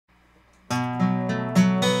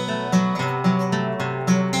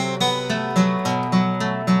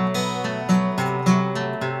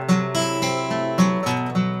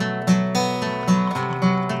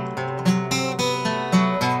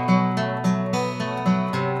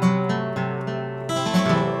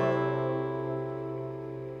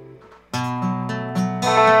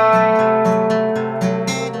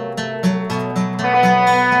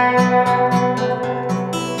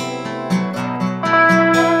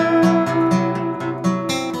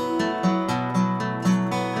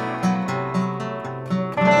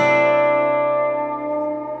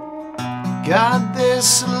Got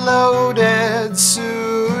this loaded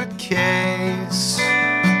suitcase,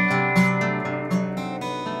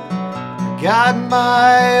 got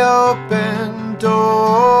my open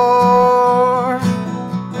door,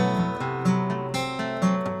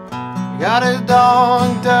 got a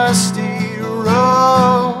long dusty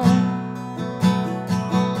road,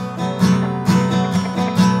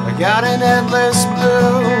 I got an endless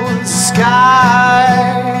blue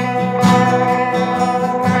sky.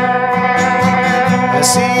 I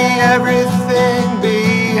see everything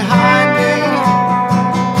behind me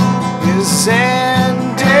is ending.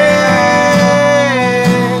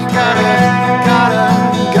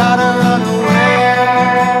 Gotta run away.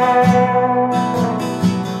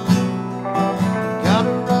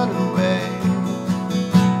 Gotta run away.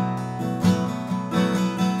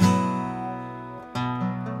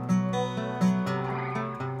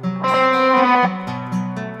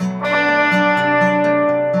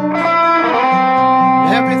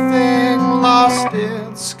 Everything lost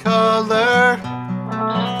its color,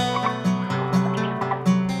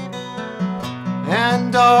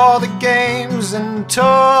 and all the games and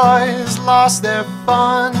toys lost their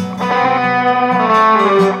fun.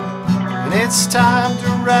 And it's time to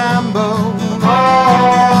ramble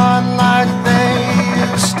on like they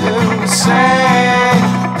used to say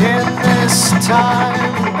in this time.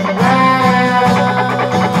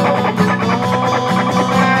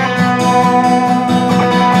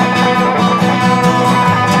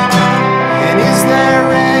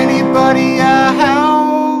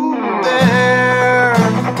 Out there,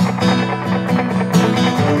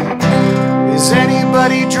 is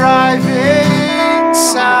anybody driving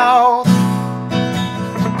south?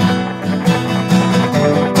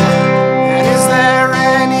 And is there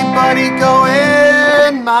anybody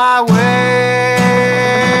going my way?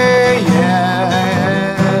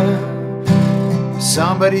 Yeah,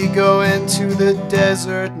 somebody going to the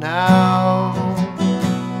desert now.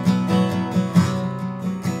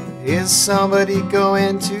 Is somebody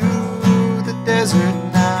going to the desert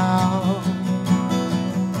now?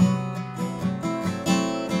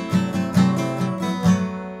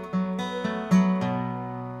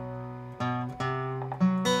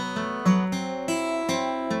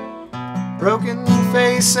 Broken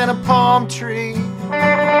face and a palm tree,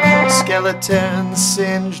 skeleton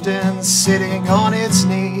singed and sitting on its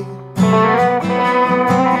knee.